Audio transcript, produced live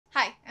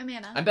I'm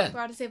Anna. I'm Ben.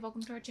 We're AutoSave.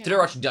 Welcome to our channel. Today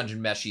we're watching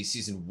Dungeon Meshi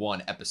Season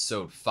 1,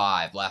 Episode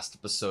 5. Last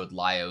episode,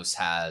 Laios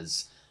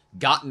has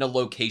gotten a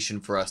location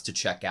for us to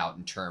check out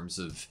in terms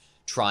of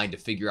trying to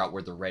figure out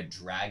where the red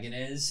dragon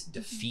is,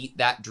 defeat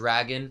that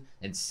dragon,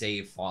 and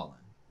save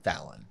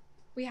Fallon.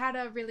 We had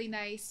a really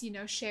nice,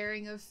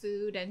 sharing of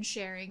food and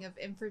sharing of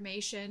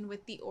information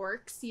with the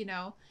orcs,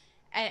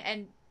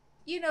 and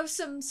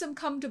some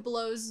come to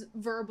blows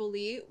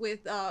verbally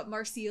with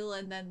Marcel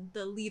and then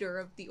the leader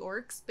of the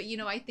orcs. But,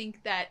 I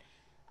think that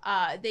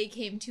they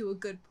came to a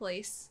good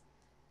place.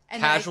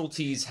 And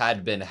Casualties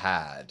had been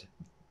had,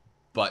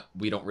 but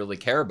we don't really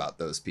care about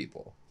those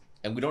people.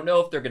 And we don't know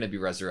if they're going to be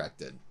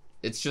resurrected.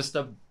 It's just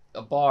a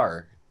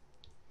bar.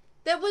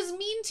 That was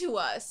mean to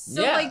us.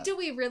 So, Yeah. do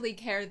we really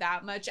care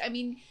that much? I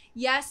mean,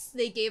 yes,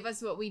 they gave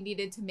us what we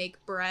needed to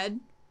make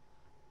bread.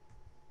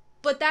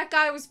 But that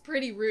guy was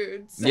pretty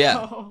rude, so...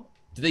 Yeah.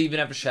 Do they even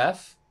have a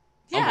chef?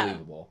 Yeah.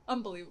 Unbelievable.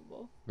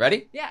 Unbelievable.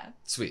 Ready? Yeah.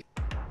 Sweet.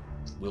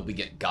 Will we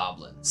get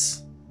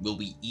goblins? Will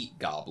we eat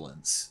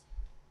goblins?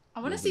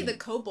 I want to see the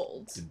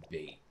kobolds.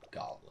 Debate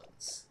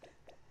goblins.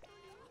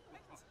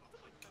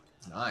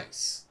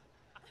 Nice.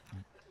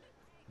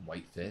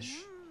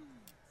 Whitefish.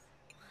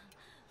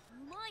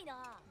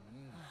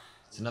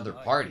 It's another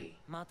party.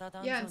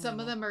 Yeah, and some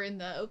of them are in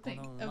the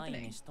opening. You have no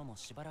idea.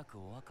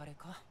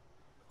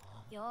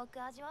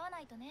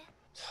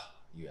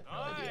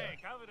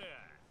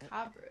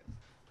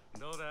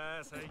 Look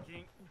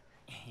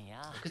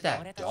at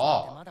that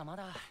dog.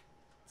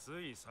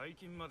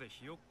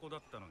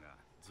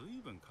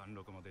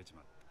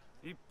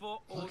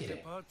 Look at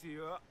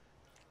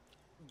it.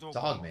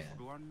 Dog man.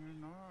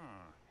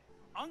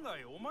 案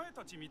外お前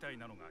たちみたい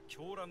なのが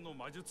狂乱の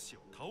魔術師を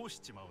倒し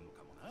ちまうの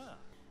かもな。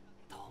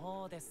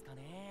どうですか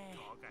ね。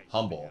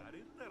Humble.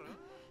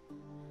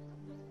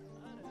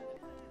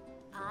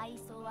 愛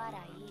想笑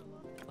い。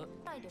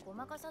愛でご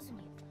まかさずに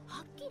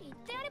はっきり言っ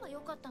てやればよ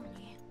かったの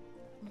に。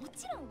も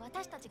ちろん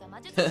私たちが魔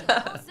術師を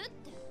倒すって、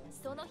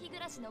その日暮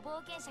らしの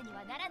冒険者に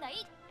はならないっ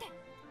て。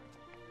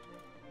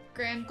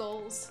Grand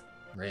goals.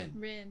 Rin.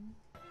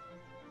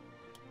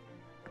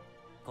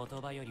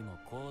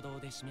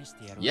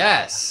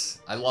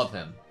 Yes! I love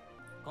him.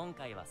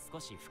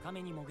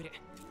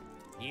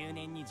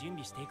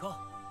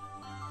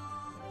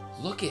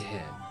 Look at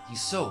him.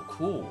 He's so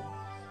cool.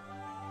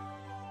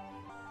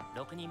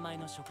 6人前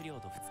の食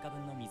料と2日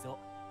分の水を。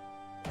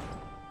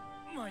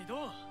毎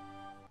度。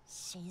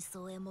真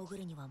相へ潜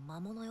るには魔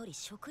物より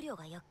食料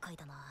が厄介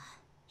だな。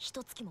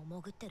一月も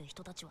潜ってる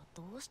人たちは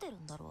どうしてる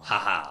んだろう。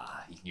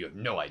 Haha, you have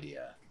no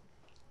idea.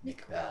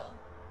 Nick Bell.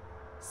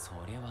 そ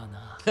れは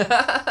な。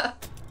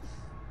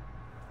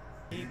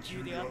永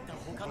久であった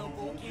他の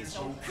冒険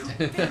者を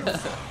食ってるの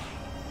さ。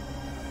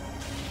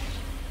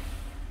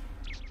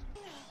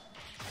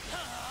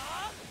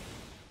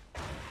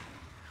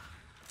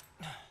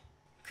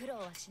苦労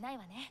はしない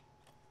わね。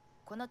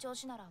この調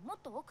子ならもっ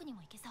と奥にも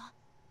行けそう。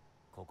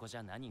ここじ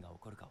ゃ何が起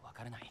こるかわ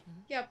からない。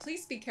Yeah,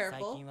 please be 最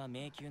careful. 近は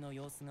迷宮の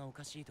様子がお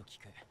かしいと聞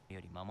く。よ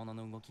り魔物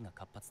の動きが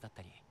活発だっ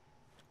たり、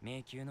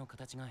迷宮の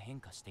形が変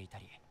化していた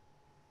り。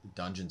The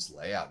dungeon's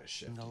layout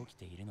is が shifting. 起き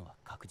ているのは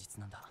確実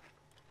なんだ。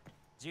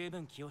十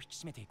分気を引き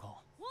締めていこ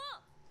う。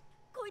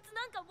こいつ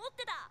なんか持っ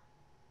てた。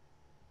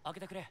開け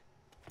てくれ。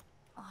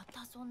ま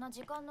たそんな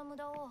時間の無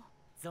駄を。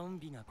ゾン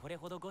ビがこれ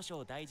ほど五所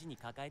を大事に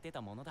抱えて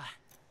たものだ。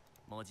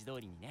文字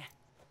通りにね。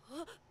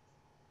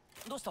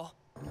どうした？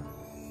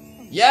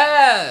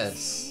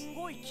 Yes!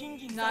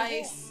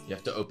 Nice. You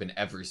have to open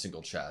every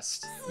single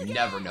chest. You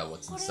never know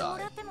what's これも inside.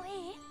 らってもいい？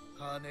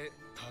金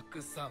た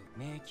くさん。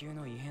迷宮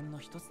の異変の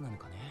一つなの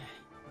かね。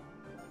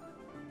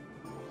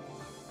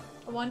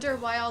I wonder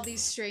why all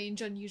these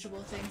strange,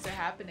 unusual things are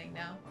happening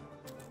now.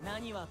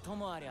 何はと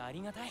もあれあ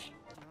りがたい。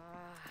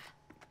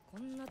こ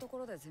んなとこ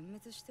ろで全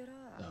滅してら。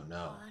 Oh no.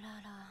 あ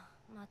らら、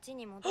町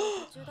に戻る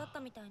途中だった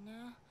みたい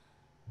ね。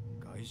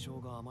外傷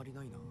があまり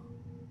ないな。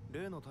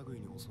例の類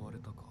に襲われ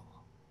たか。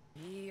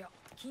いや、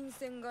金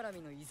銭絡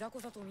みのいざこ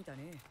ざと見た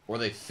ね。 Or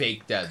they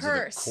fake dead so the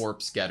Curse.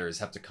 corpse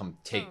getters have to come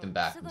take them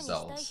back すぐに死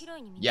体 themselves. 拾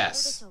いに見つかるで Yes.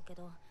 しょうけ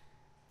ど、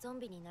ゾ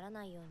ンビになら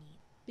ないように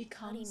針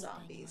Become みたいに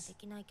はで zombies.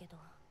 きないけど。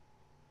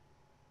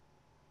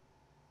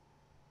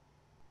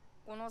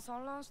この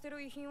散乱してる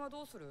遺品は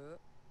どうする？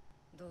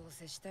どう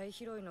せ死体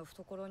拾いの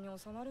懐に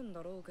収まるん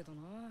だろうけど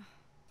な。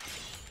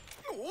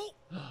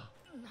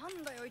な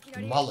んだよいきな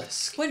り。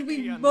 Mollusk. When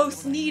we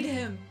most need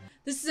him.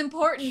 This is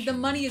important. The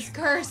money is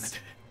cursed.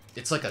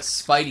 It's like a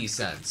spidey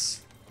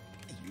sense.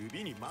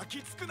 指に巻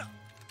きつくな。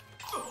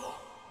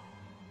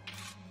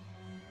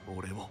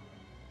俺も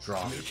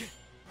Draw. 抜け。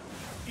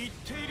言っ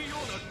ているよ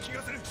うな気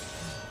がする。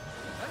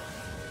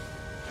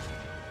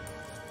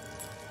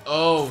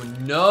 Oh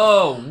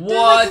no! They're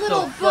What like the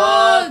little fuck?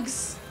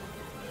 bugs.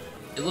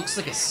 It looks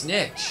like a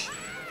snitch.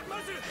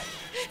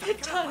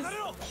 It does.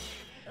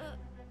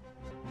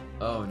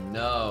 Oh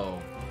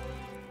no.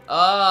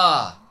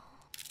 Ah!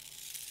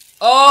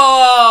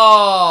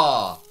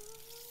 Oh!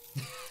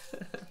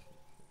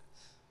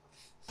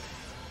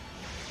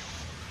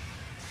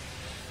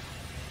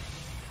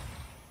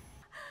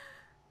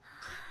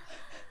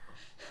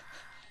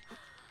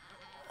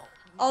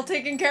 All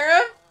taken care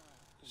of?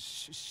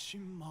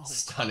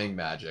 Stunning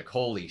magic.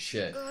 Holy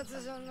shit.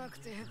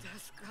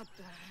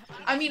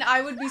 I mean,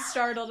 I would be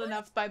startled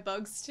enough by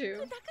bugs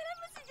too.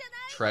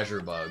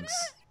 Treasure bugs.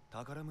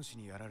 Haven't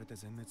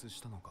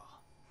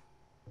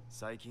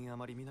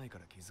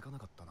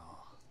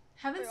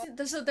seen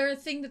this, so they're a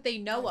thing that they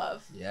know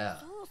of. Yeah.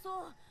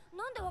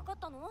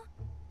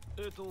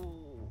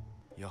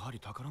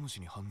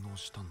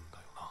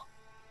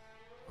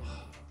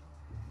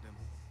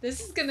 This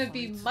is gonna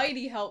be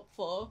mighty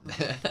helpful.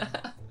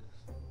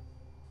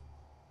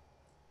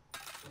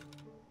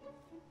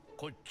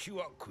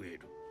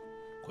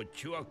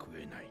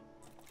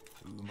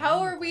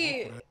 How are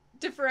we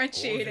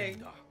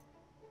differentiating?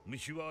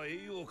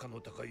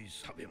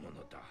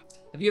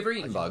 Have you ever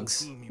eaten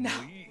bugs? No.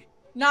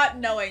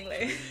 Not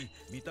knowingly.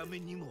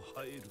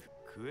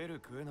 食える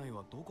食えない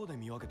はどこで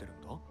見分けてる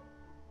んだ？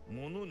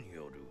物に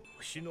よる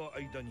節の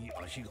間に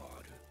足が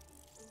ある。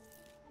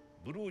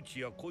ブロー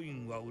チやコイ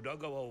ンは裏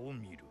側を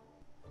見る。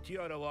テ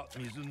ィアラは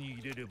水に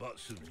入れれば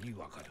すぐに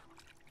わかる。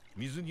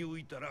水に浮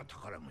いたら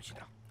宝虫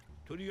だ。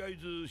とりあえ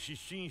ず失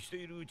神して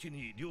いるうち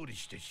に料理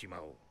してし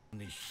まおう。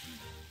熱し、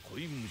コ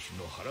イン虫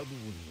の腹部分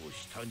を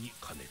下に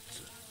加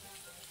熱。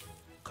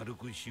軽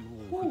く塩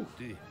を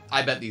振って。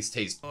I bet these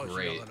taste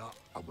great.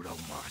 油を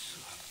回す。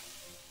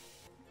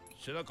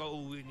背中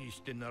を上にし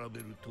て並べ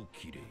ると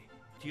綺麗。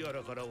ティア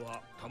ラから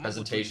は卵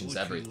と胞子を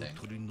取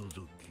り除き、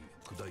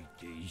砕い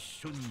て一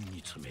緒に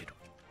煮詰める。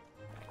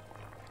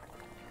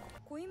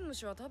コイン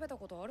虫は食べた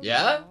ことあるか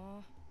な？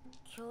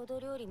郷土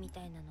料理み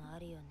たいなのあ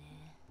るよ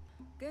ね。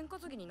験担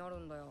ぎになる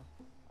んだよ。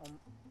ちょ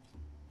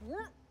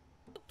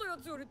っとや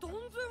つより断然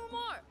う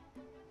まい。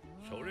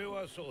それ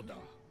はそうだ。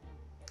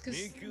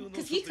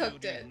 Because he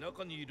cooked it.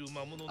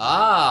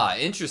 Ah,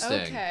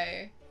 interesting.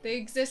 Okay. They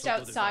exist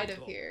outside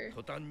of here.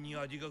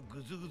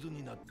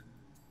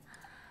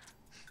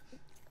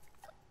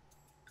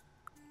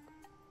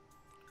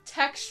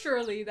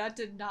 Texturally, that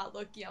did not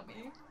look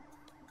yummy.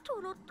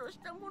 Oh,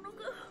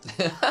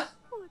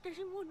 it's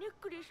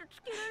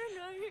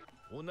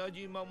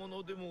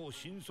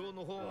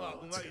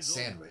like a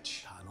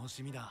sandwich. 楽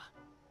しみだ。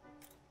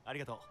あり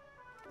がとう。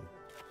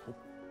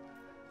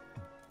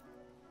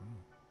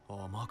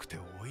甘くて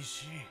美味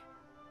しい。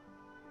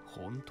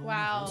本当に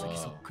宝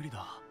石そっくり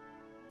だ。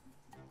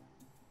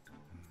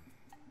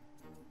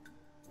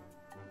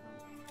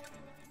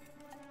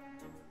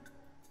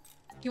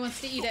He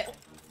wants to eat it.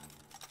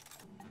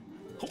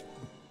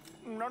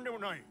 なんでも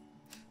ない。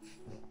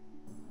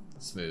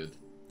 Smooth.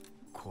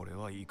 これ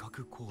は威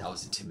嚇行為。 That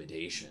was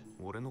intimidation.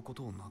 俺のこ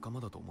とを仲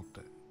間だと思って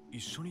一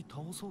緒に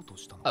倒そうと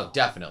したの。 Oh,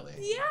 definitely.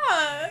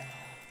 Yeah.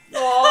 Aww. Look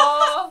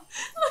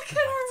at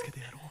her. つけて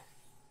やろう。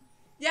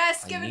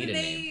 Yes, I give need it a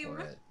a name name.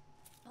 for it.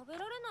 食べら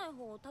れない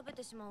方を食べ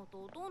てしまう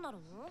とどうなる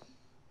の？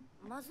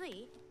まず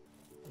い？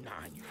何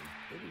を言って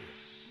る。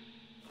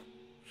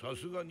さ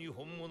すがに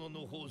本物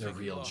の宝石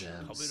は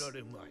食べら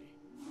れまい。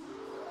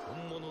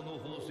本物の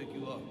宝石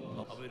は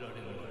食べられな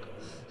い。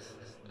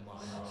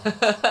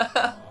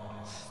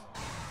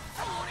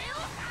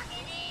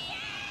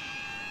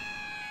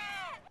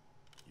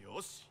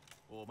よし、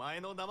お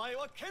前の名前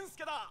はケンス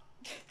ケだ。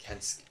ケ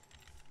ンスケ。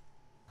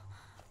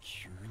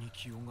急に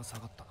気温が下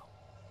がったな。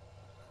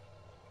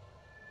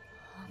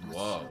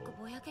Whoa.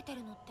 ぼやけて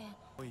るのって。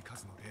多い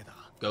数の例だ。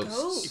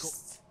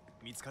Ghosts.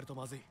 見つかると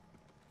まずい。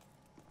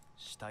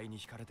死体に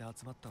惹かれて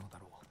集まったのだ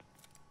ろう。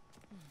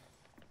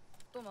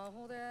と魔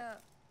法で。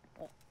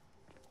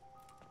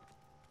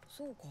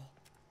そうか。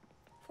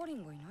ファリ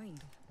ンがいないん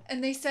だ。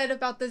And they said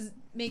about the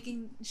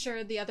making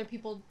sure the other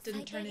people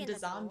didn't turn into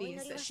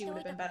zombies that she would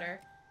have been better.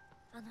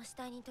 あの死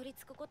体に取り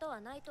付くこと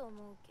はないと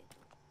思うけど。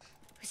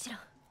後ろ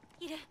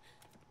いる。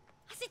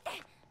走って。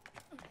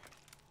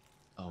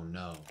Oh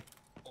no.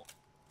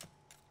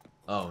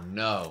 Oh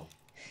no.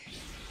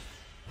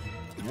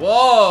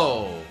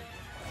 Whoa!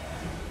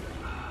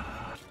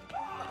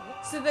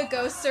 So the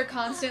ghosts are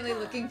constantly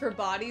looking for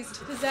bodies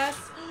to possess.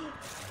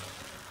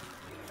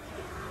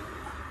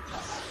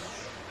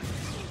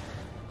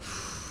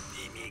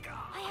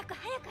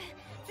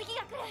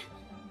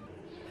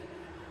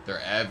 They're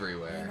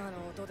everywhere. 今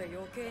の音で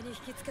余計に引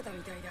きつけた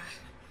みたいだ。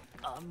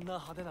あんな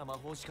派手な魔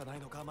法しかない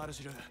のか、マル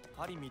シル。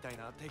ハリンみたい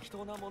な適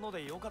当なもの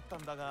でよかった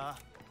んだが。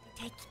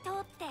適当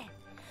って、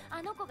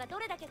あの子がど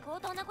れだけ高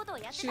等なことを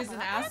やってたか She was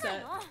わ an からない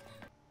asset. の。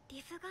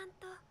リフガン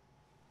とア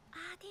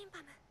ーディンバ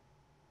ム。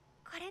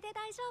これで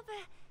大丈夫。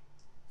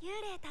幽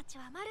霊たち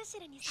はマルシ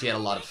ルに。She had a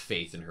lot of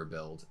faith in her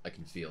build. I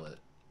can feel it.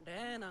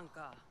 例なん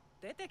か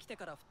出てきて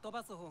から吹っ飛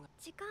ばす方が。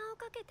時間を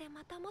かけて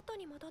また元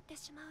に戻って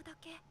しまうだ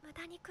け。無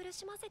駄に苦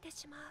しませて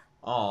しまう。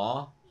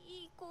 Aww.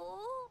 いい子。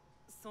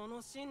そ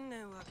の信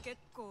念は結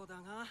構だ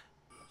が、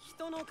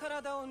人の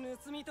体を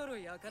盗み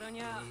取る輩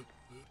にゃ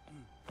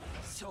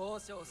少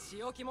々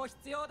仕置きも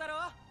必要だ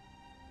ろ。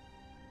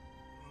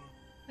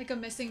 Like a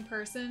missing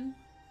person.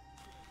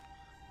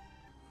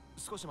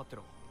 少し待って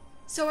ろ。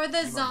 So are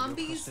the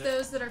zombies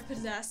those that are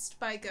possessed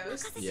by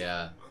ghosts?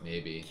 Yeah,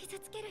 maybe. 傷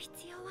つける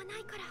必要はな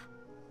いから。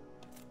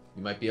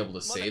 You might be able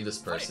to save this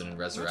person and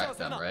resurrect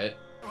them, right?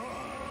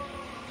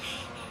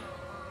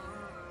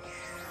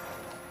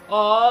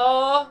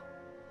 Aww.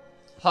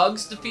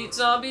 Hugs defeat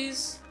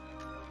zombies?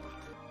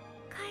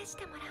 返し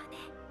てもらうね。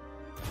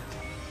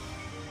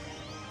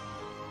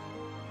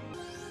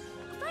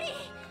パリ。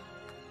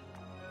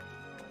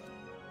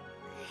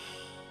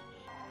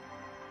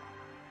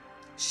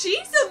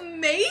 She's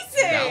amazing!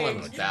 That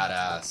one was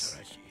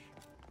badass.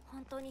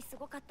 本当にす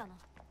ごかったの。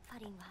ファ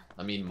リンは。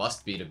 I mean,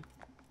 must be to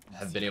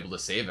have been able to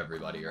save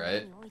everybody,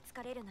 right? 追いつ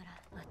かれるなら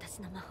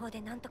私の魔法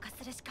で何とか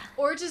するしか。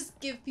 Or just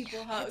give people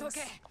hugs.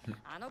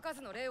 あの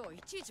数の霊をい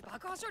ちいち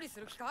爆破処理す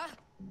る気か？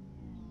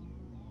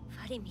フ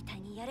ァリンみた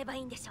いにやればい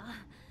いんでしょ。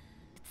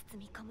包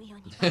み込むよう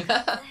に爆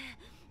発。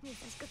優し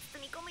く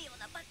包み込むよう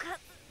な爆発。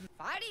フ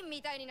ァリン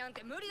みたいになん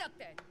て無理だっ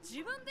て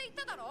自分で言っ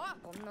ただろ。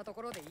こんなと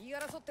ころで言い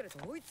争ってると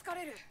追いつか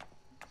れる。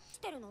来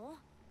てるの？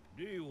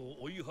 霊を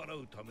追い払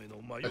うため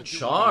の魔 A 除け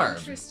charm.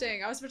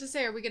 Interesting. I was about to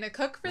say, are we gonna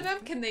cook for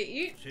them? Can they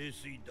eat? 聖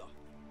水だ。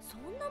そ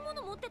んなも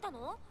の持ってた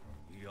の？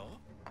いや、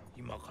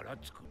今から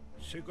作る。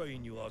世界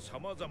には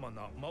様々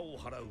な魔を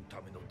払うた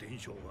めの伝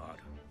承があ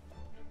る。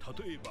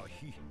例えば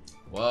火、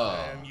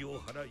 Whoa. 悩みを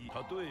払い、例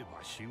え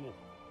ば塩、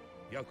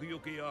厄除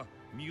けや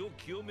身を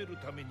清める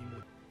ために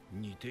も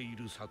似てい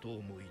る砂糖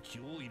も一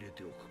応入れ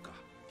ておくか。効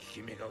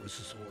き目が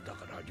薄そうだ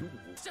から量を。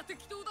めっちゃ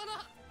適当だ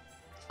な。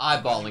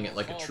 Eyeballing it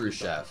like a true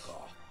chef.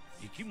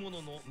 生き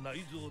物の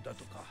内臓だ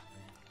とか、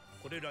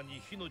これらに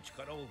火の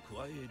力を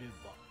加えれ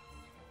ば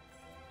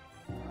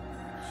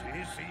聖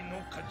水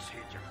の完成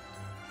じゃ。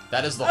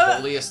 That is the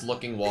holiest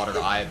looking water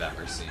I've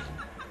ever seen.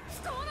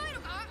 使わないの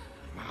か？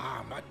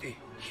まあ待て、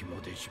紐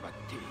で縛って。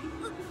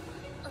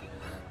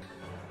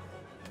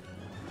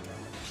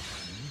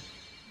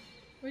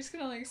 We're just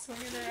gonna like swing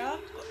it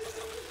around.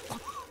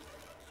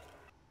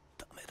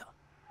 ダメだ。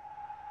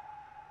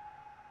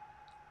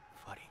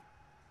ファリ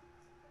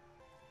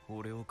ン、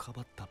俺をか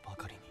ばったば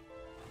かり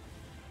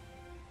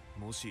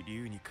に、もし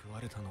竜に食わ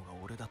れたのが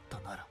俺だった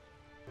なら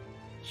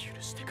許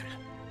してくれ。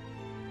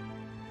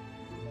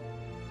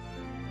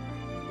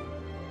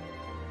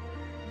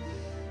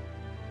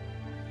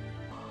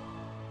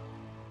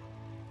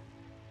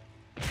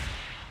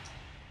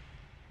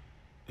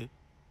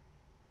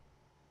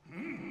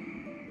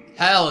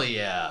 Hell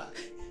yeah.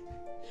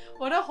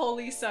 What a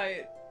holy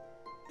sight.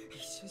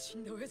 一瞬死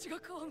んだ親父が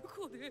川向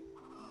こうで。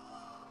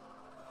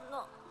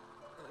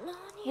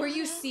 Were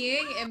you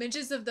seeing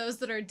images of those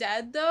that are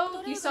dead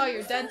though? You saw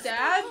your dead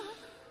dad?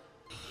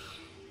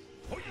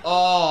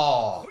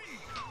 Oh.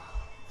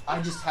 I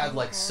just had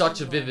like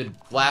such a vivid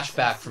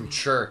flashback from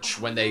church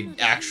when they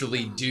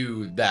actually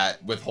do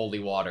that with holy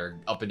water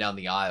up and down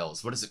the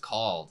aisles. What is it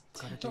called?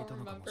 疲れていた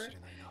のかもしれ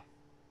ないな。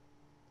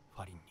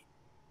ファリンに。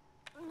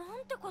な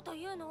んてこと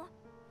言うの？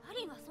ファ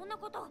リンはそんな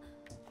こと、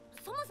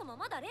そもそも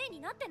まだ霊に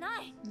なって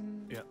ない。い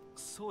や、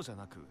そうじゃ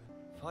なく、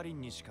ファリ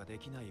ンにしかで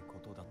きないこ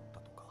とだっ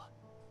たとか、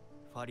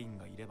ファリン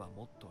がいれば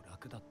もっと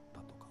楽だった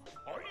とか、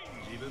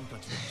自分た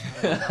ちで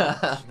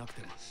力をしなく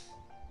ては。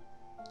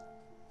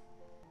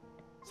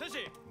戦士、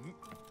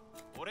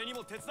俺に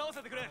も手伝わ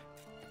せてくれ。終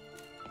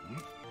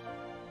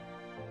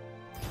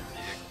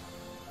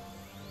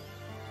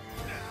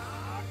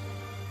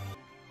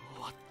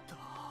わった。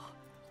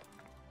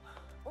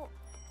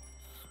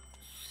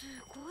す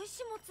ごい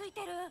霜つい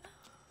てる。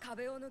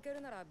壁を抜け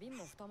るなら瓶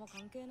も蓋も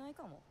関係ない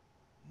かも。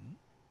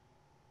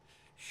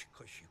し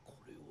かしこ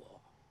れは。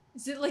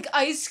 Is it like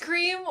ice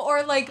cream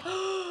or like?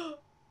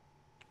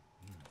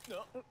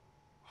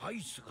 ア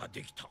イスが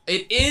できた。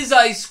 It is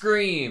ice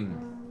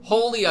cream.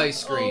 Holy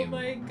ice Oh cream.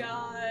 my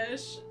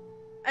gosh.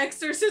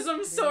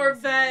 Exorcism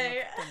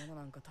sorbet. も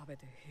のなんか食べ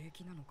て平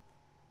気なのか。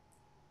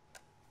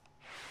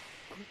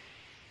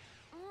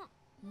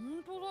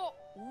本当だ、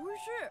美味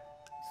しい。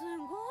す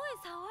ごい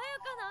爽や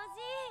かな味。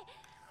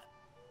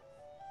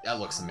 That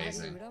looks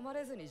amazing. 恨ま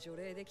れずに除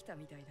霊できた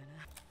みたいだ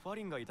な。ファ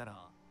リンがいた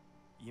ら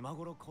今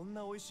頃こん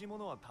な美味しいも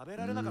のは食べ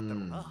られなかったろ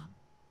うな。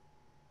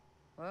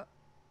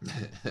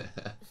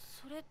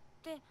それっ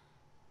て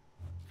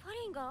ファ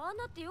リンがああ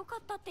なってよかっ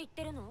たって言っ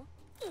てるの？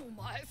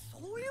お前そ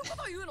ういうこ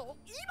と言うの？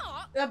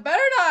今？ That better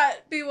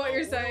not be what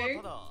you're 俺は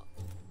saying. ただ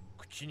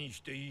口に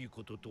していい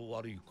ことと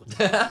悪いこと。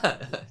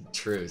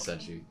 True,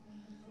 Senshi.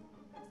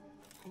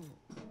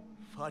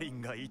 ファリ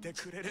ンがいて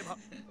くれれば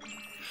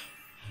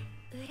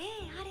憂い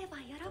あれば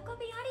喜びあり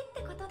っ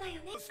てことだ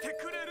よね。して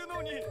くれる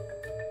のに。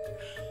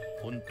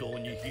本当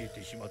に冷え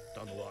てしまっ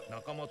たのは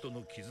仲間と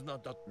の絆だ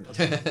った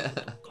というこ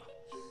とか。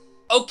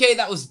 Okay,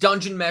 that was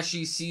Dungeon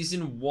Meshi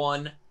Season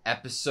 1,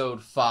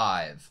 Episode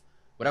 5.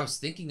 What I was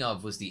thinking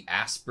of was the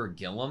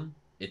Aspergillum.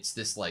 It's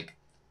this, like,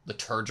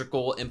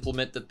 liturgical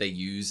implement that they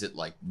use at,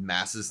 like,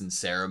 masses and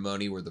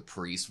ceremony where the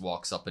priest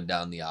walks up and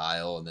down the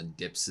aisle and then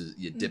dips it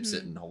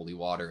in holy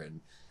water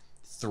and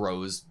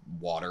throws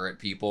water at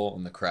people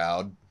in the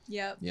crowd.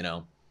 Yep. You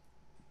know?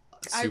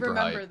 I Super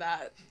remember hype.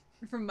 that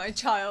from my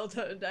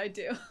childhood. I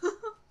do.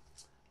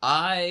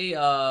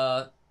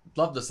 I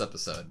love this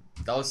episode.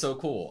 That was so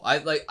cool.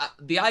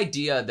 The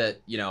idea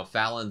that, you know,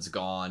 Fallon's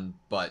gone,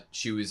 but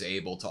she was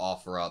able to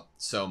offer up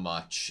so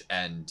much,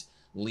 and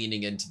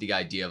leaning into the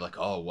idea of like,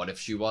 oh, what if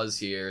she was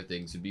here?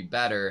 Things would be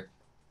better.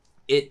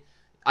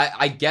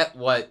 I get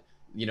what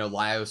you know,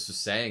 Laios was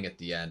saying at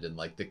the end, and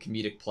like the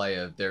comedic play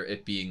of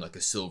it being like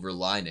a silver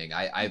lining.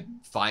 I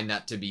find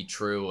that to be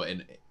true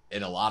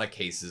in a lot of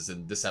cases,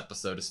 in this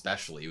episode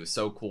especially. It was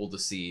so cool to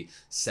see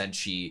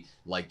Senshi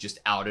like just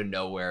out of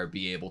nowhere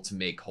be able to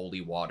make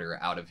holy water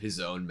out of his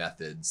own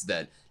methods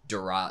that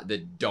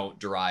don't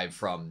derive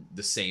from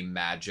the same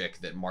magic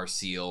that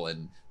Marcille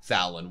and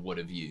Fallon would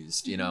have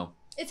used, you know?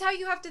 It's how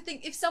you have to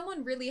think. If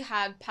someone really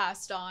had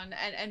passed on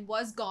and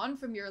was gone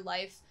from your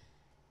life,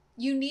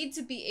 you need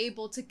to be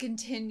able to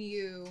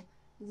continue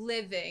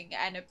living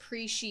and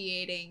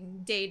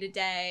appreciating day to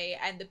day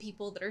and the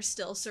people that are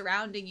still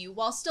surrounding you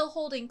while still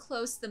holding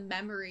close the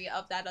memory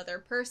of that other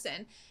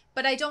person.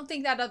 But I don't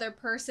think that other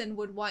person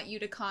would want you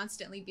to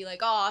constantly be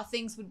like, oh,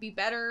 things would be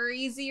better or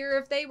easier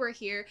if they were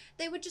here.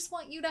 They would just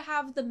want you to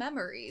have the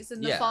memories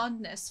and the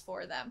fondness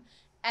for them.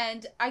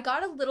 And I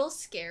got a little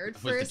scared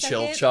for a second.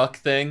 With the Chilchuck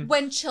thing?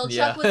 When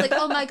Chilchuck was like,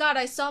 oh my god,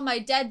 I saw my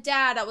dead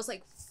dad. I was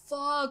like,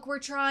 fuck, we're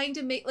trying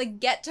to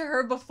get to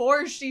her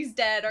before she's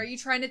dead. Are you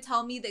trying to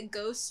tell me that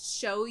ghosts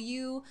show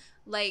you,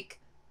 like,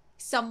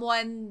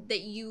 someone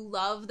that you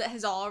love that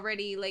has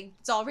already, like,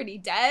 it's already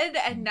dead,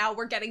 and now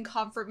we're getting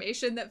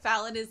confirmation that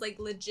Fallon is, like,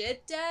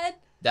 legit dead?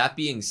 That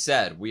being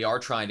said, we are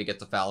trying to get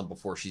to Fallon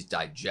before she's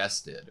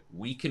digested.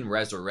 We can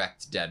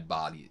resurrect dead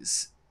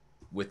bodies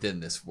within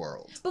this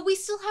world. But we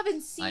still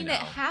haven't seen it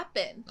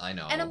happen. I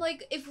know. And I'm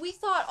like, if we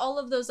thought all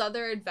of those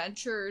other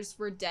adventurers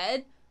were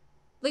dead,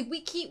 like,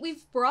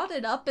 we've brought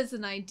it up as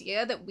an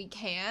idea that we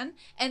can,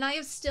 and I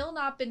have still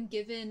not been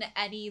given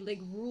any, like,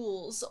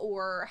 rules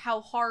or how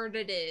hard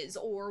it is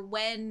or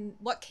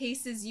what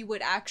cases you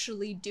would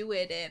actually do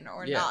it in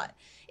or not.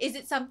 Is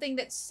it something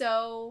that's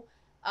so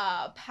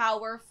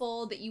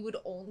powerful that you would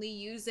only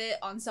use it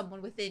on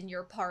someone within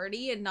your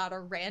party and not a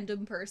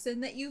random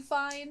person that you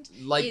find?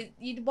 Like,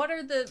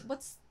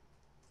 what's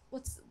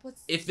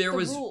if there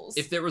was rules?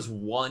 If there was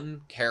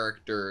one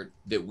character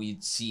that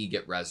we'd see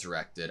get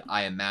resurrected,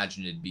 I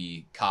imagine it'd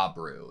be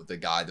Kabru, the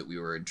guy that we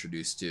were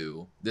introduced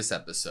to this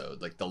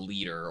episode, like the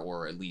leader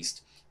or at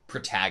least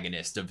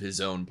protagonist of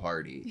his own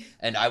party.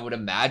 And I would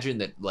imagine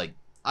that, like,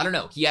 I don't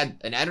know, he had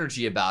an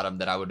energy about him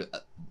that I would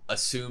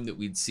assume that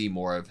we'd see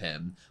more of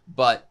him,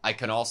 but I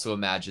can also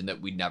imagine that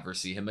we'd never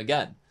see him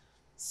again.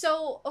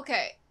 So,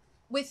 okay,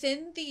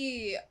 within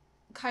the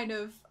kind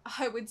of,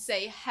 I would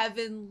say,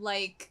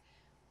 heaven-like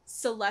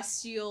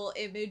celestial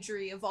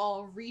imagery of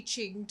all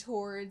reaching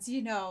towards,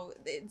 you know,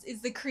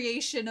 is the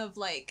creation of,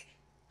 like,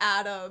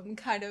 Adam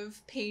kind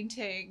of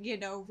painting, you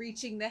know,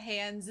 reaching the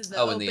hands in the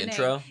opening. In the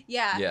intro?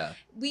 Yeah.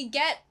 We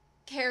get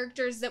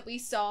characters that we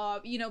saw,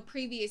 you know,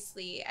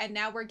 previously, and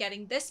now we're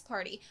getting this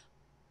party.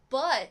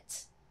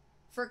 But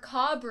for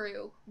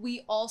Kabru,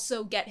 we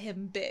also get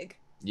him big.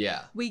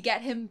 Yeah. We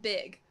get him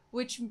big,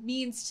 which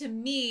means to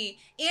me,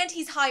 and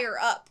he's higher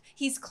up.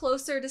 He's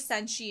closer to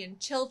Senshi and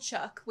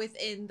Chilchuck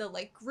within the,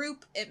 like,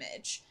 group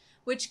image,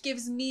 which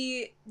gives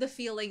me the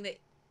feeling that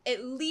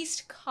at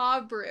least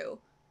Kabru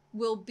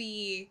will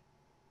be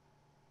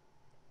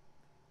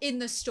in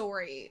the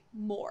story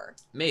more.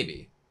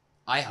 Maybe.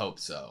 I hope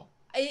so.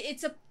 I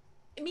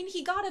mean,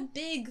 he got a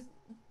big,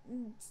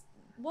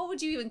 what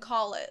would you even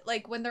call it?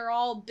 Like, when they're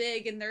all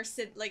big and they're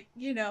like,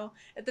 you know,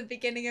 at the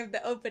beginning of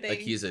the opening. Like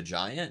he's a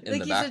giant in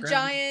like the background? Like he's a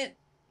giant,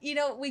 you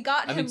know, we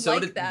got him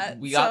that.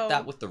 We got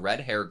that with the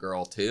red hair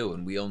girl too,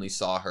 and we only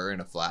saw her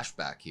in a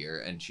flashback here,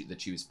 and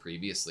she was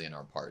previously in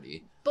our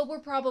party. But we're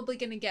probably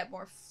going to get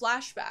more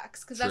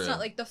flashbacks, because that's not,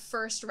 like, the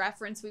first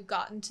reference we've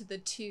gotten to the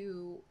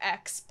two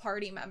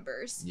ex-party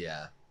members.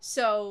 Yeah.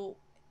 So,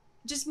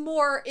 just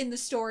more in the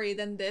story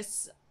than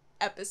this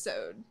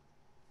episode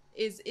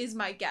is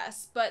my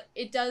guess. But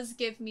it does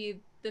give me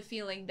the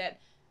feeling that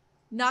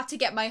not to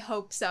get my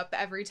hopes up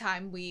every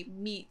time we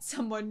meet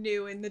someone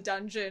new in the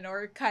dungeon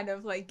or kind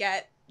of, like,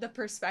 get the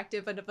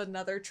perspective of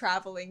another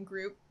traveling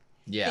group,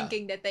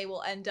 thinking that they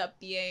will end up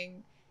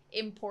being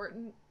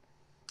important.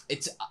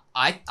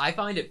 I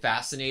find it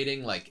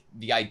fascinating, like,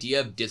 the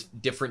idea of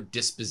different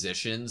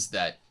dispositions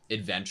that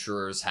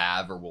adventurers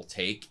have or will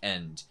take,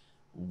 and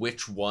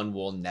which one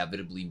will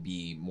inevitably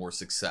be more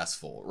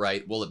successful,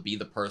 right? Will it be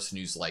the person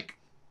who's like,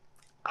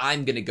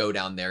 I'm going to go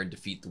down there and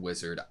defeat the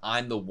wizard.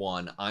 I'm the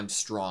one. I'm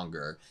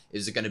stronger.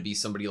 Is it going to be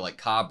somebody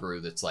like Kabru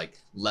that's like,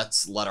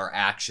 let's let our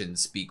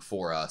actions speak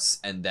for us,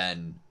 and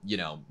then, you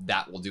know,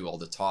 that will do all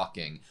the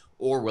talking?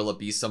 Or will it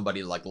be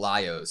somebody like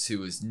Laios,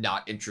 who is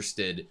not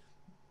interested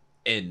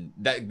in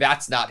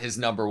that's not his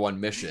number one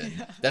mission.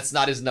 That's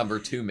not his number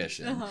two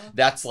mission.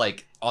 That's,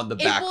 like, on the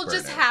back burner. It will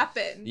just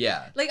happen.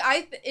 Yeah. Like,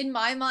 in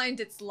my mind,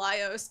 it's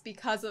Laios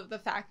because of the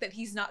fact that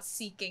he's not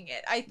seeking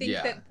it. I think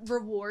that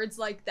rewards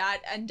like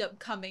that end up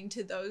coming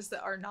to those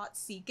that are not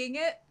seeking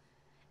it.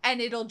 And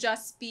it'll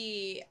just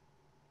be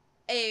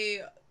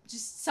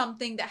just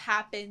something that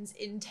happens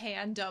in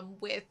tandem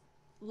with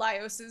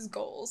Laios's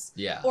goals.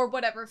 Yeah. Or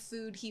whatever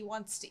food he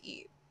wants to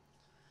eat.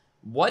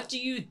 What do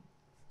you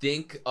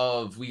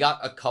we got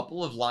a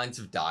couple of lines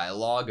of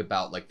dialogue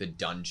about like the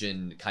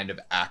dungeon kind of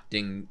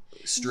acting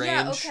strange.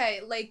 Yeah,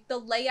 okay, like the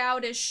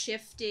layout is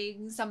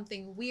shifting,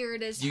 something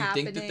weird is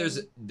happening. Do you think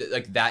that there's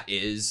like that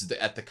is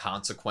at the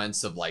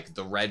consequence of like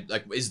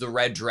is the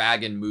red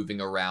dragon moving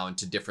around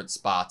to different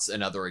spots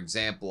another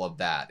example of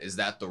that? Is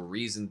that the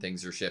reason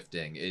things are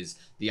shifting? Is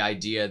the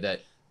idea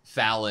that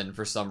Fallon,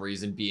 for some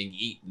reason, being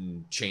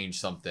eaten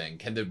change something?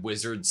 Can the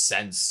wizard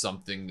sense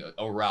something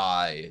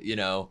awry, you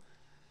know?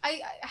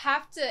 I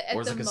have to, at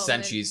or is the like a moment,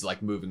 Senshi's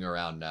like moving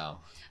around now?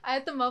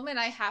 At the moment,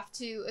 I have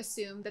to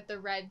assume that the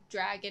red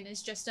dragon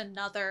is just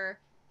another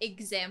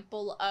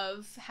example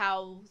of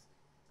how,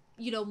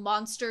 you know,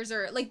 monsters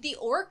are, like, the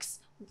orcs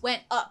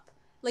went up.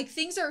 Like,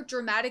 things are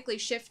dramatically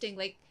shifting.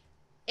 Like,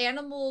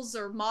 animals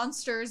or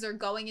monsters are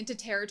going into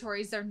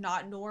territories they're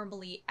not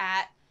normally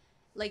at.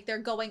 Like, they're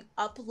going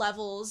up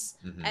levels.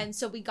 Mhm. And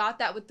so we got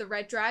that with the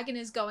red dragon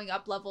is going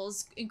up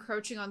levels,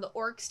 encroaching on the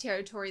orcs'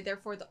 territory.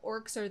 Therefore, the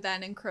orcs are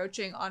then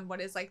encroaching on what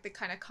is, like, the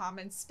kind of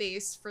common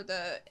space for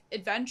the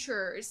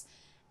adventurers.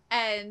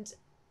 And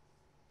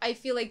I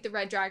feel like the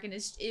red dragon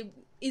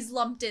is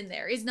lumped in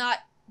there. Is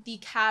not the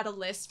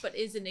catalyst, but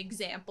is an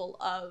example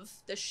of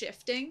the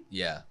shifting.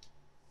 Yeah.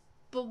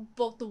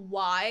 But the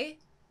why?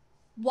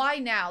 Why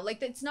now?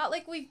 Like, it's not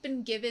like we've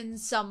been given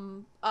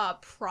some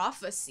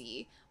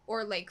prophecy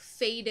or like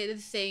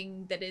fated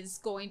thing that is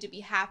going to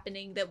be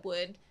happening that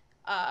would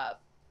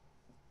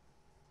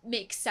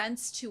make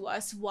sense to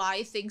us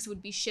why things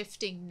would be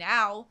shifting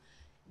now.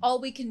 All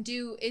we can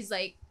do is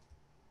like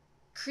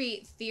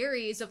create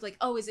theories of like,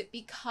 oh, is it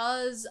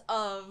because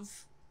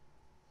of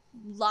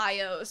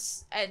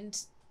Laios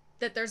and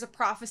that there's a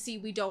prophecy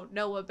we don't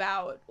know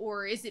about,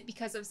 or is it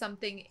because of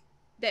something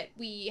that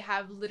we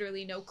have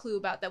literally no clue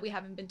about, that we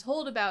haven't been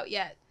told about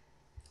yet?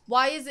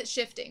 Why is it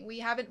shifting? We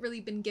haven't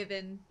really been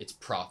given... It's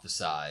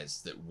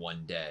prophesized that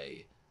one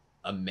day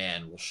a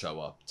man will show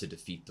up to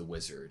defeat the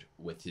wizard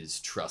with his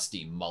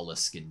trusty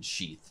molluscan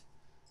sheath.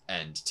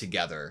 And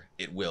together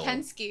it will...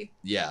 Pensky.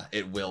 Yeah,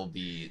 it will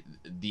be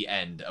the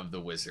end of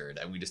the wizard.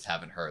 And we just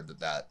haven't heard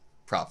that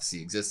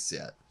prophecy exists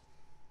yet.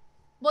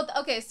 Well,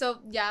 okay, so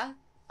yeah.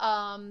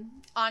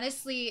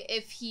 Honestly,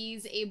 if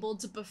he's able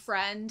to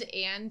befriend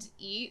and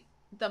eat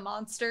the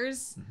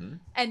monsters,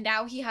 and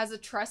now he has a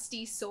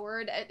trusty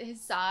sword at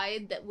his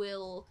side that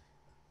will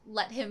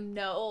let him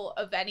know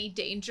of any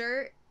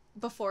danger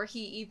before he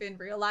even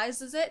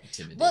realizes it.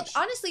 Well,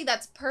 honestly,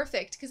 that's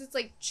perfect, because it's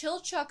like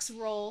Chilchuck's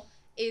role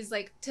is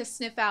like to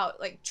sniff out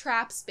like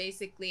traps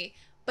basically,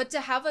 but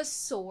to have a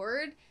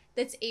sword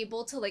that's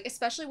able to, like,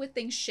 especially with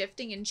things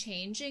shifting and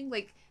changing,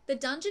 like the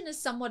dungeon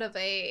is somewhat of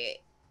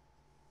a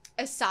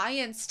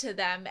science to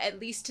them, at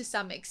least to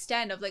some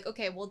extent, of like,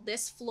 okay, well,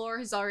 this floor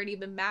has already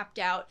been mapped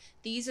out.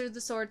 These are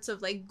the sorts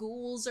of like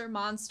ghouls or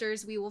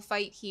monsters we will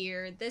fight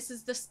here. This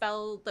is the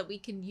spell that we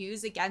can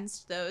use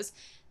against those.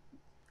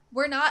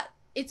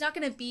 It's not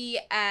going to be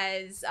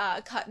as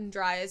cut and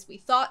dry as we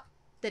thought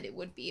that it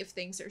would be if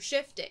things are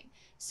shifting.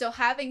 So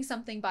having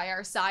something by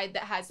our side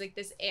that has like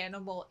this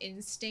animal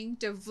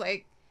instinct of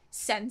like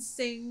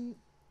sensing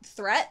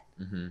threat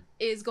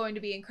is going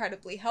to be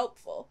incredibly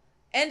helpful.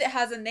 And it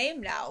has a name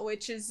now,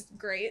 which is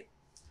great.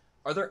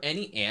 Are there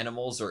any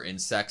animals or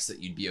insects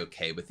that you'd be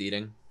okay with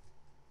eating?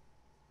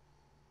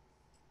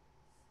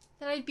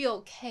 That I'd be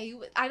okay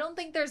with? I don't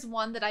think there's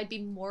one that I'd be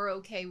more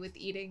okay with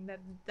eating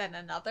than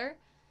another.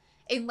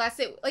 Unless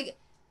it, like,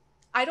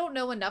 I don't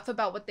know enough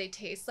about what they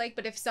taste like,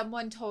 but if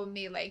someone told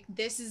me, like,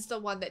 this is the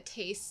one that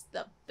tastes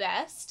the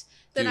best,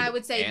 then Dude, I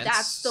would say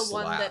that's the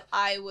one slap. that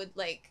I would,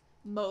 like,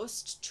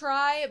 most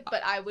try,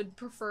 but I would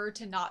prefer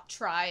to not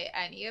try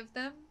any of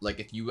them. Like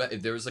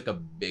if there was like a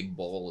big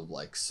bowl of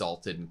like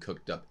salted and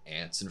cooked up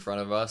ants in front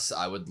of us,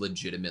 I would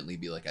legitimately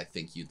be like, I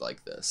think you'd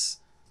like this.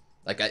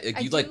 Like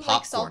you like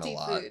popcorn a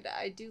lot. Food.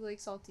 I do like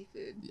salty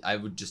food. I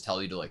would just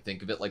tell you to like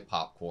think of it like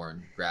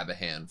popcorn, grab a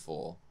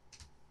handful.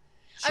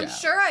 I'm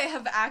sure I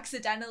have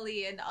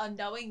accidentally and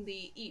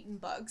unknowingly eaten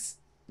bugs.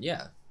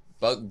 Yeah.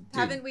 Dude.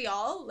 Haven't we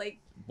all? Like,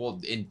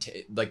 well,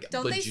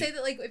 don't they say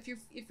that like if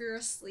you're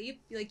asleep,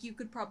 like you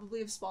could probably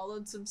have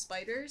swallowed some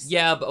spiders?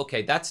 Yeah, but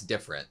okay, that's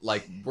different.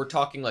 Like we're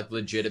talking like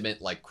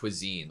legitimate like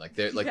cuisine. Like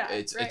they're like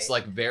it's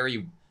like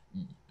very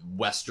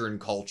Western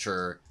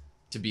culture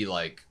to be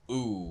like,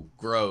 ooh,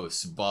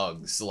 gross,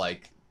 bugs.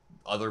 Like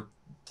other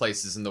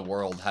places in the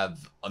world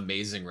have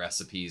amazing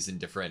recipes and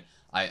different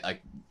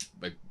like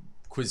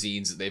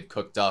cuisines that they've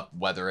cooked up,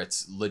 whether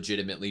it's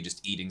legitimately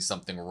just eating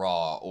something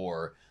raw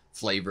or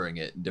flavoring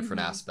it in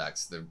different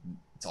aspects.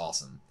 It's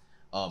awesome.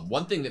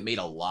 One thing that made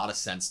a lot of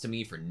sense to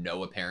me for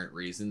no apparent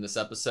reason this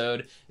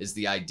episode is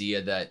the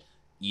idea that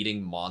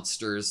eating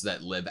monsters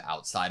that live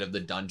outside of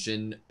the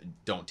dungeon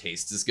don't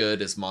taste as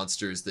good as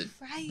monsters that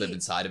live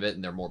inside of it,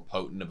 and they're more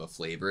potent of a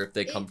flavor if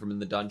they come from in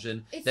the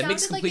dungeon. That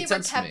makes complete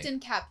sense to me. It sounded like they were kept in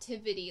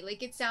captivity.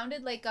 Like it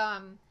sounded like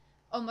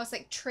almost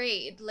like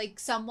trade. Like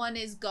someone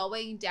is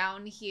going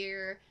down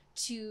here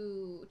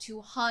to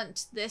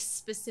hunt this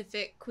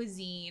specific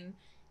cuisine,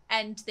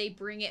 and they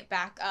bring it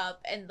back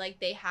up, and like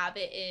they have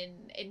it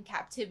in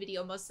captivity,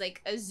 almost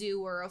like a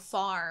zoo or a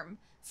farm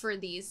for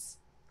these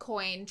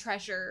coin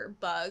treasure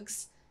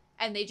bugs,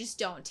 and they just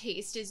don't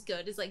taste as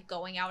good as like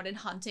going out and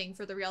hunting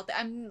for the real thing.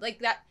 I'm like,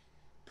 that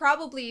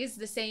probably is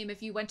the same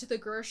if you went to the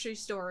grocery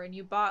store and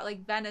you bought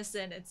like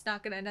venison. It's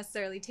not gonna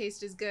necessarily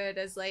taste as good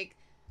as like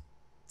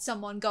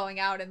someone going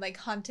out and like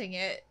hunting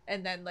it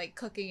and then like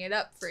cooking it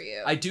up for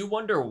you. I do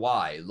wonder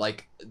why.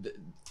 Like,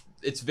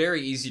 it's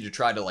very easy to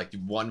try to like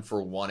one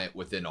for one it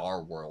within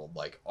our world.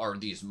 Like, are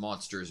these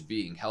monsters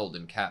being held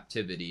in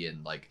captivity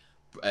and like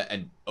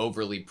and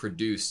overly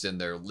produced in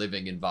their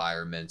living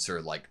environments,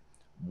 or like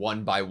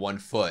 1 by 1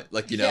 foot,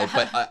 like, you know?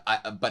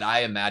 Yeah. But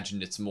I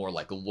imagine it's more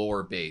like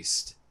lore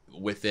based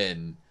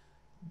within,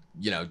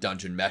 you know,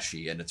 Dungeon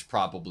Meshi, and it's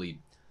probably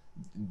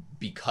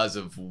because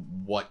of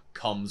what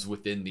comes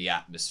within the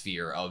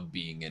atmosphere of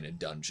being in a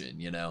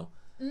dungeon, you know?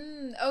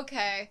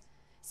 Okay.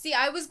 See,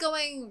 I was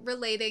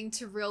relating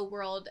to real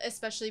world,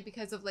 especially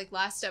because of like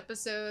last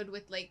episode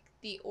with like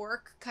the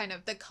orc, kind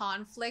of the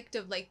conflict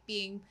of like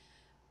being,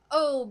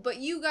 oh, but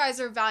you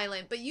guys are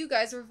violent, but you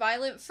guys were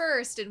violent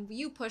first, and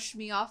you pushed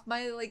me off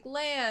my like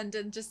land,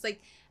 and just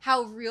like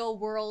how real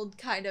world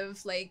kind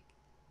of like,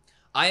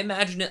 I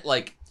imagine it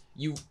like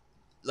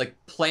like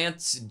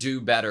plants do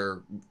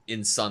better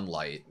in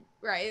sunlight.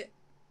 Right.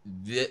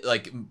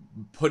 Like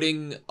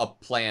putting a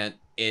plant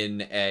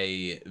in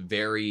a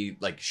very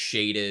like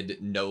shaded,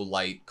 no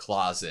light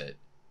closet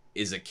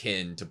is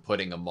akin to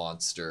putting a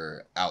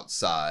monster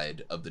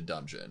outside of the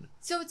dungeon.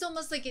 So it's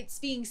almost like it's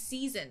being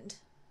seasoned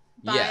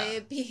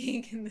by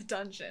being in the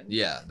dungeon.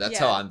 Yeah, that's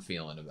how I'm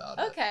feeling about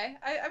it. Okay.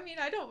 I mean,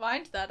 I don't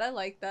mind that. I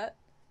like that.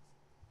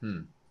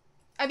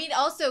 I mean,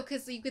 also,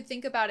 because you could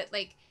think about it,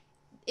 like,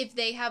 if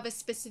they have a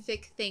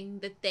specific thing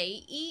that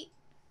they eat,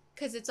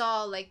 because it's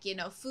all, like, you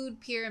know, food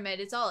pyramid,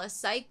 it's all a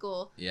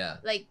cycle. Yeah.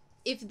 Like,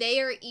 if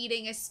they are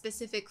eating a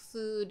specific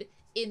food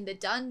in the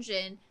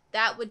dungeon,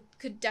 that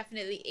could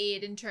definitely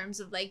aid in terms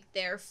of, like,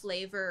 their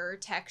flavor,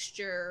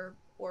 texture,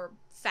 or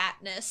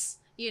fatness,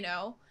 you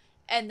know?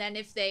 And then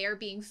if they are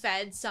being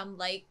fed some,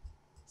 like,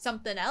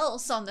 something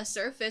else on the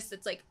surface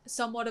that's, like,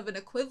 somewhat of an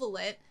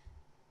equivalent,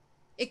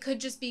 it could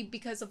just be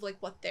because of, like,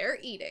 what they're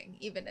eating,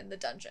 even in the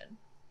dungeon.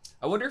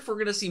 I wonder if we're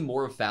going to see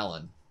more of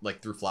Fallon,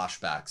 like, through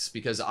flashbacks,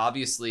 because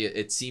obviously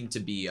it seemed to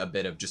be a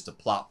bit of just a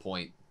plot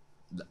point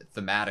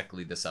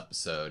thematically this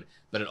episode,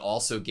 but it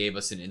also gave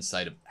us an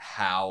insight of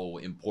how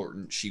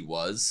important she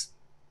was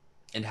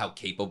and how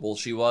capable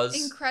she was.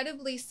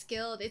 Incredibly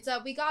skilled. It's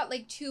we got,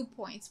 like, 2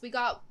 points. We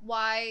got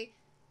why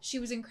she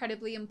was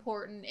incredibly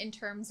important in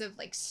terms of,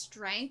 like,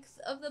 strength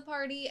of the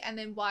party, and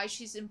then why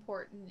she's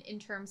important in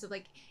terms of,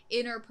 like,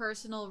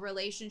 interpersonal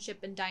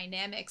relationship and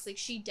dynamics. Like,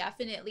 she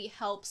definitely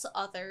helps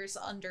others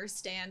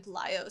understand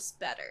Laios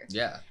better.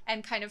 Yeah.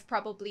 And kind of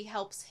probably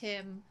helps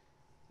him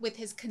with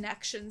his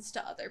connections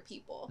to other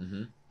people.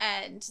 Mm-hmm.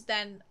 And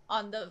then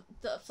on the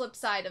flip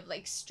side of,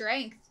 like,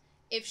 strength,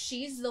 if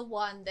she's the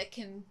one that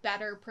can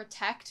better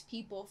protect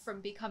people from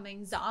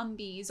becoming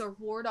zombies or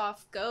ward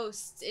off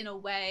ghosts in a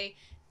way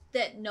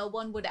that no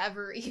one would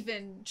ever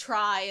even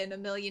try in a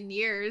million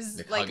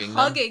years, like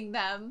hugging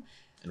them.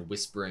 And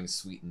whispering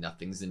sweet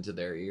nothings into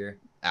their ear,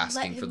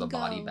 asking for the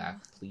body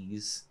back,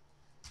 please.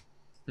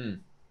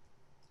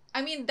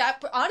 I mean,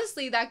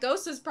 honestly, that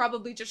ghost was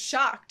probably just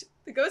shocked.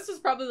 The ghost was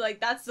probably like,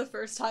 that's the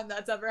first time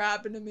that's ever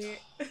happened to me.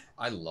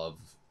 I love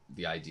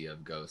the idea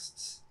of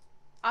ghosts.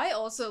 I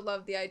also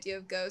love the idea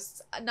of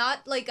ghosts.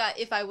 Not like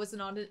if I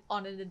wasn't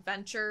on an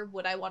adventure,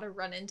 would I want to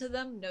run into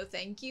them? No,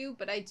 thank you.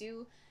 But I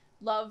do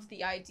love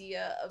the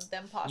idea of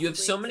them possibly You have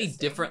so many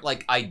existing. different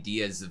like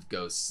ideas of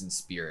ghosts and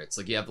spirits.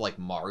 Like you have like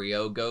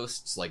Mario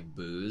ghosts, like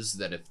Boo's,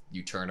 that if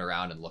you turn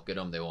around and look at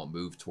them, they won't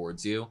move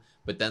towards you.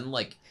 But then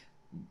like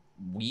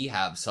we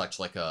have such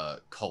like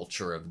a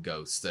culture of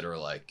ghosts that are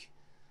like,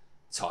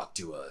 talk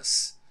to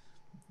us,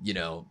 you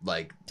know,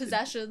 like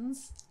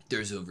possessions.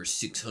 There's over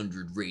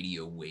 600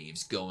 radio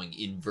waves going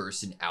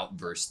inverse and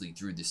outversely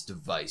through this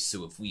device.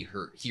 So if we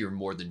hear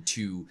more than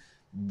 2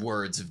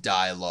 words of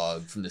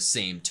dialogue from the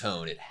same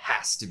tone, it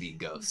has to be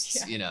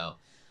ghosts, you know?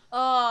 Oh,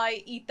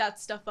 I eat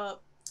that stuff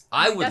up.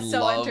 That's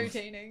so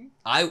entertaining.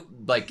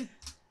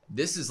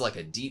 This is like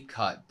a deep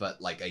cut, but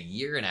like a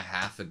year and a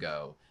half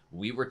ago,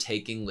 we were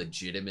taking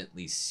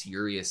legitimately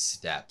serious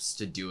steps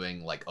to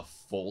doing like a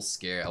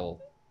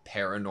full-scale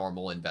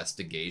paranormal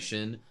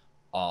investigation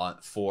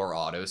for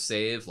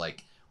AutoSave.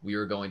 Like we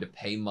were going to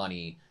pay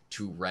money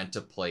to rent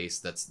a place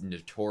that's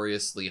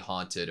notoriously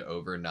haunted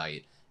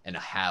overnight and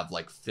have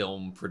like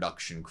film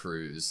production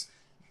crews,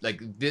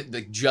 like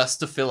just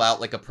to fill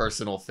out like a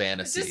personal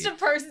fantasy.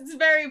 It's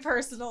very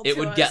personal. It to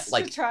would us get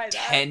like to try that.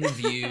 10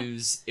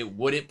 views. It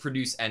wouldn't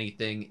produce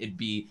anything. It'd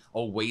be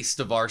a waste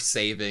of our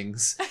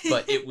savings,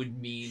 but it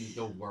would mean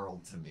the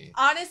world to me.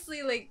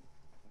 Honestly, like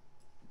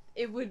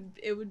it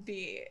would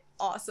be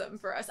awesome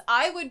for us.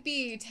 I would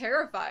be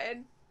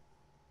terrified.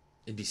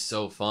 It'd be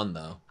so fun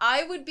though.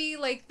 I would be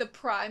like the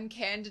prime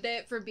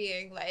candidate for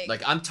being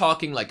like I'm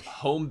talking like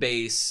home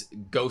base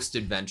ghost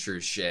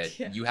adventures shit.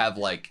 Yeah. You have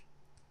like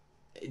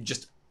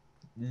just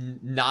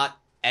not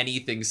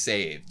anything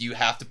saved. You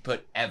have to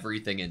put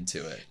everything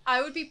into it.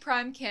 I would be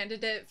prime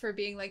candidate for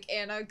being like,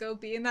 Anna, go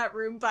be in that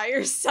room by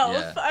yourself.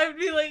 Yeah. I would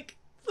be like,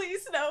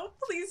 please no,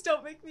 please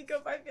don't make me go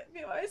by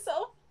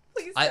myself.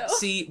 Please no.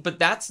 See, but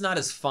that's not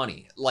as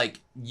funny. Like,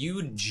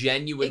 you'd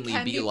genuinely it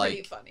can be like,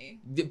 pretty funny.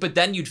 but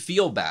then you'd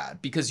feel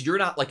bad because you're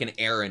not like an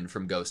Aaron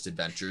from Ghost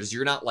Adventures.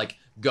 You're not like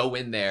go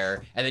in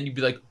there and then you'd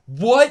be like,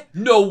 what?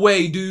 No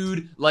way,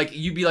 dude. Like,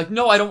 you'd be like,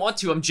 no, I don't want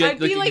to. I'm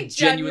like,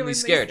 genuinely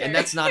scared. And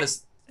that's not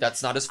as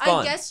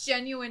fun. I guess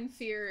genuine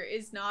fear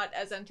is not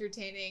as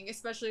entertaining,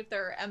 especially if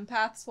there are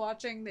empaths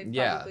watching. They'd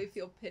probably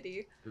feel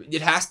pity.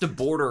 It has to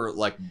border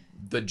like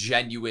the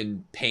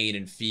genuine pain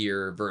and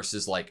fear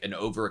versus like an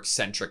over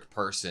eccentric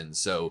person.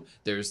 So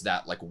there's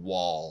that like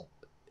wall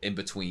in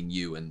between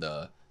you and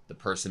the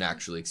person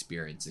actually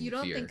experiencing You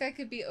don't fear. think I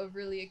could be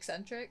overly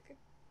eccentric?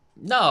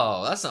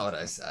 No, that's not what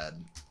I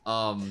said.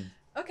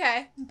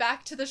 Okay,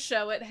 back to the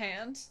show at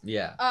hand.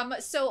 Yeah.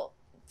 So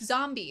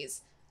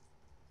zombies.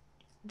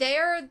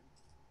 They're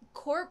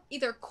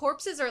either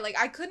corpses or like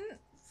I couldn't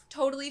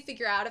totally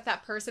figure out if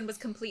that person was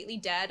completely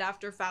dead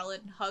after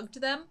Fallon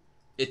hugged them.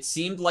 It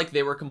seemed like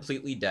they were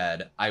completely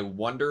dead. I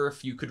wonder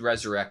if you could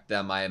resurrect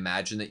them. I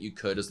imagine that you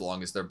could as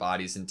long as their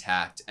body's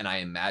intact. And I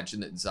imagine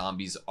that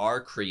zombies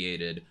are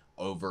created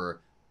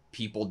over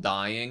people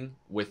dying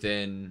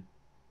within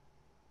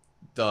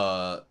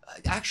the...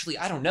 Actually,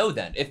 I don't know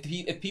then.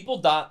 If people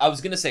die... I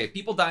was going to say, if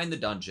people die in the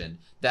dungeon,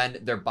 then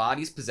their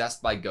body's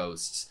possessed by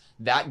ghosts.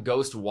 That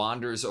ghost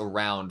wanders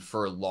around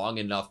for long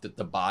enough that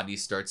the body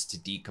starts to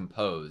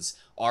decompose.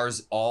 Are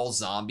all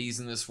zombies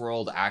in this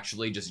world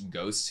actually just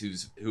ghosts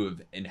who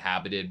have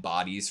inhabited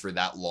bodies for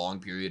that long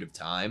period of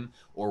time?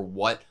 Or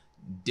what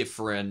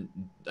different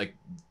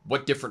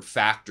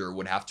factor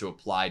would have to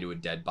apply to a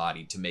dead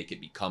body to make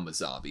it become a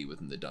zombie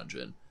within the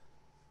dungeon?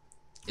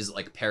 Is it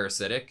like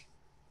parasitic?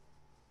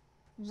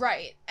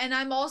 Right. And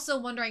I'm also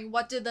wondering,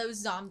 what do those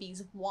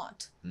zombies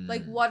want?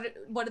 Like, what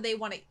do they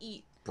want to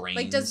eat? Brains.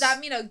 Like, does that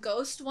mean a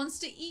ghost wants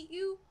to eat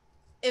you?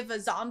 If a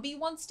zombie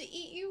wants to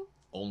eat you?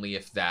 Only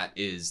if that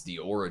is the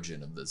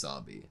origin of the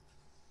zombie.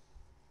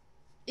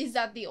 Is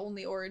that the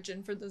only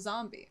origin for the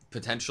zombie?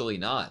 Potentially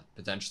not.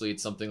 Potentially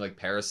it's something like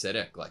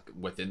parasitic, like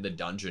within the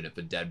dungeon. If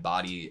a dead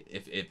body,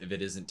 if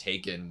it isn't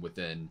taken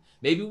within...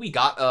 Maybe we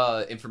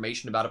got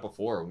information about it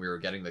before when we were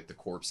getting like the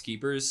corpse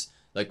keepers.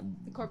 Like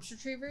the corpse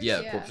retrievers?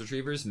 Yeah, corpse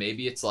retrievers.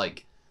 Maybe it's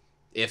like,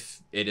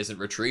 if it isn't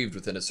retrieved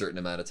within a certain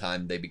amount of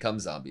time, they become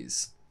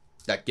zombies.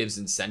 That gives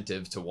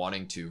incentive to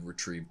wanting to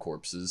retrieve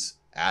corpses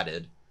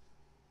added.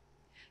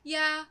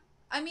 Yeah,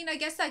 I mean, I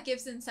guess that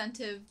gives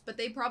incentive, but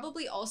they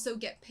probably also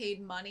get paid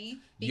money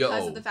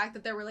because of the fact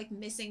that there were like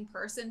missing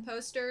person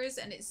posters,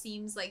 and it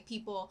seems like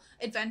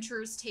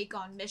adventurers take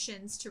on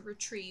missions to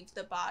retrieve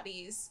the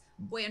bodies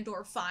and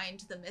or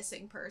find the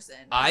missing person.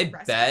 I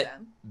bet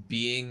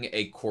being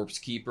a corpse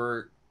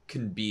keeper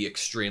can be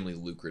extremely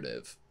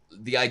lucrative.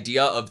 The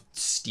idea of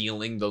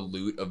stealing the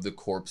loot of the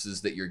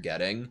corpses that you're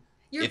getting...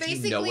 If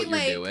you know what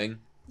you're doing.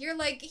 You're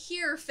like,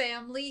 here,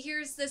 family,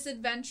 here's this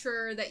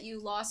adventurer that you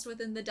lost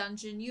within the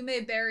dungeon. You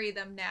may bury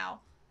them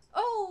now.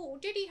 Oh,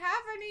 did he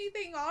have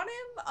anything on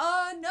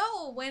him?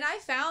 No. When I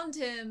found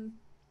him,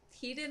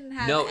 he didn't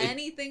have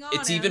anything on him.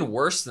 It's even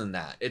worse than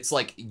that. It's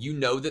like, you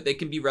know that they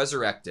can be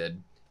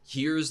resurrected.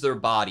 Here's their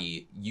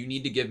body. You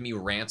need to give me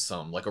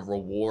ransom, like a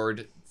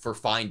reward for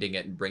finding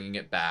it and bringing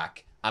it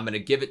back. I'm going to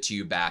give it to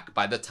you back.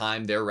 By the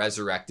time they're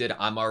resurrected,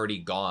 I'm already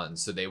gone,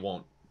 so they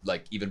won't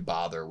like even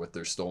bother with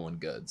their stolen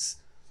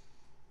goods.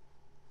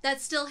 That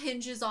still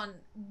hinges on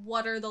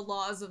what are the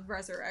laws of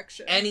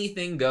resurrection.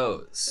 Anything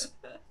goes.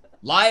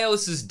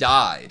 Laios has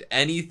died.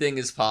 Anything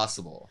is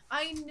possible.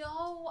 I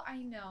know.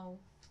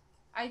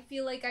 I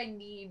feel like I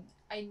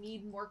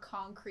need more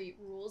concrete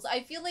rules. I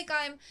feel like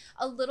I'm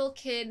a little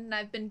kid and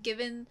I've been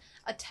given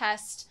a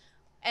test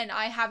and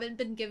I haven't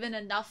been given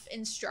enough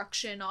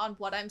instruction on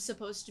what I'm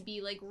supposed to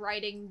be like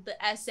writing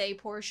the essay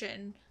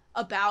portion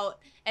about,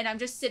 and I'm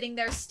just sitting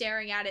there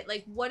staring at it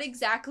like, what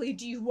exactly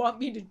do you want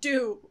me to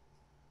do?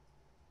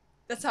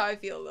 That's how I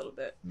feel a little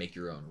bit. Make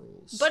your own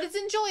rules. But it's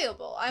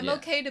enjoyable.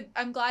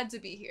 I'm glad to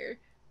be here.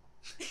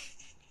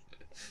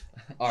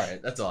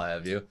 Alright, that's all I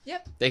have you.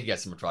 Yep. Thank you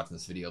guys so much for watching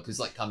this video. Please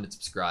like, comment, and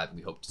subscribe, and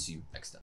we hope to see you next time.